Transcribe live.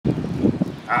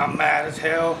I'm mad as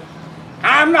hell.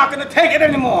 I'm not gonna take it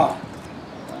anymore.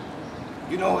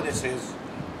 You know what this is.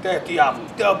 They're Diablo,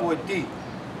 Double D.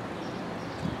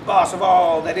 Boss of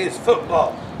all that is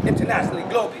football, internationally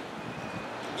global.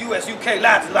 US-UK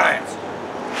Lads Alliance.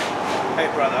 Hey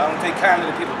brother, I don't take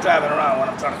kindly to people driving around when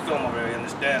I'm trying to film over here, you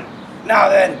understand? Now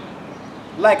then,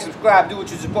 like, subscribe, do what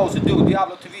you're supposed to do.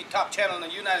 Diablo TV, top channel in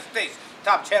the United States,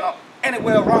 top channel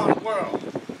anywhere around the world.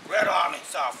 Red Army,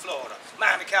 South Florida.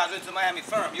 Miami Cows into Miami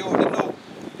Firm, you already know.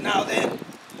 Now then,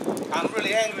 I'm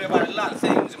really angry about a lot of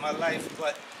things in my life,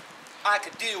 but I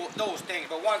could deal with those things.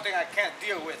 But one thing I can't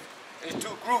deal with is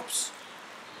two groups.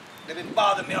 They've been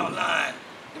bothering me online.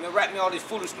 They've been writing me all these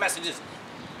foolish messages,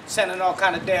 sending all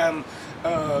kind of damn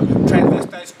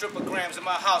transvestite strippergrams in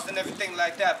my house and everything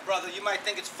like that. Brother, you might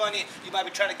think it's funny. You might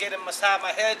be trying to get them inside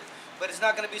my head, but it's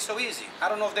not going to be so easy. I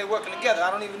don't know if they're working together.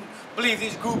 I don't even believe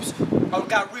these groups have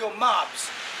got real mobs.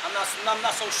 I'm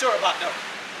not so sure about them.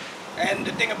 And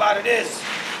the thing about it is,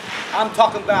 I'm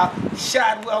talking about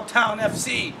Shadwell Town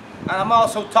FC. And I'm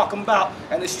also talking about,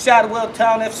 and the Shadwell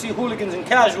Town FC Hooligans and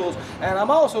Casuals. And I'm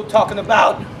also talking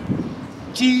about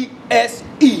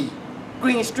GSE,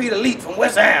 Green Street Elite from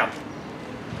West Ham.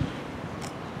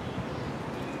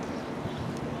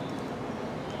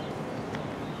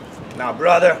 Now,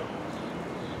 brother,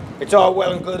 it's all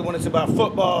well and good when it's about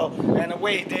football and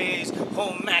away days,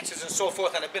 home matches and so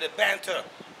forth, and a bit of banter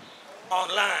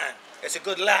online. It's a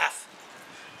good laugh.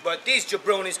 But these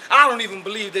jabronis, I don't even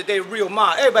believe that they're real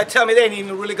mob. Everybody tell me they ain't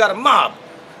even really got a mob.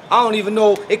 I don't even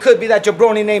know. It could be that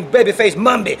jabroni named Babyface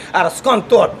Mumby out of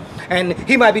Scunthorpe. And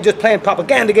he might be just playing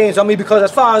propaganda games on me because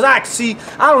as far as I can see,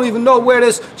 I don't even know where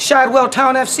this Shadwell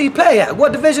Town FC play at.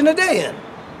 What division are they in?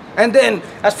 And then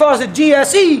as far as the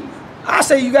GSE, I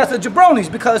say you guys are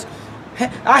jabronis because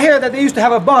I hear that they used to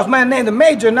have a boss man named the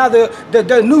Major. Now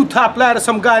the new top lad is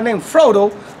some guy named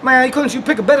Frodo. Man, couldn't you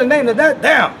pick a better name than that?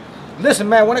 Damn. Listen,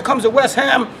 man, when it comes to West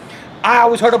Ham, I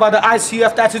always heard about the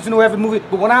ICF, that's just every movie,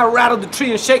 but when I rattled the tree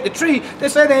and shake the tree, they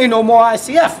say there ain't no more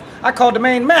ICF. I called the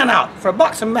main man out for a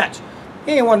boxing match.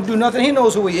 He ain't want to do nothing, he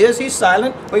knows who he is, he's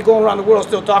silent, but he's going around the world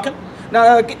still talking.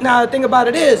 Now the thing about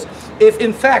it is, if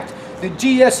in fact the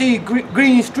GSE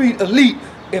Green Street Elite,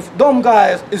 if them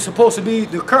guys is supposed to be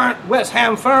the current West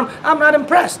Ham firm, I'm not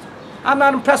impressed. I'm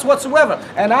not impressed whatsoever.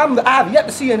 And I've yet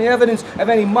to see any evidence of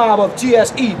any mob of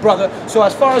GSE, brother. So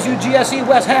as far as you GSE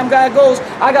West Ham guy goes,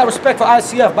 I got respect for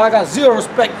ICF, but I got zero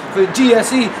respect for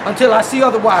GSE until I see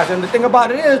otherwise. And the thing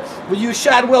about it is, when you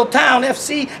Shadwell Town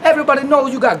FC, everybody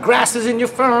knows you got grasses in your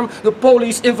firm. The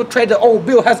police infiltrated, the old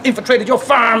Bill has infiltrated your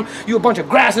firm. You a bunch of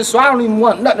grasses, so I don't even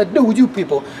want nothing to do with you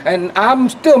people. And I'm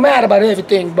still mad about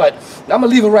everything, but I'm gonna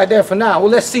leave it right there for now.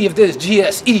 Well, let's see if this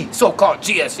GSE, so-called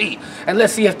GSE, and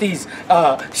let's see if these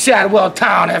Shadwell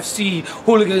Town FC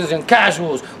Hooligans and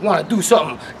Casuals want to do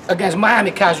something against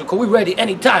Miami Casual, because we're ready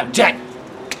anytime, Jack.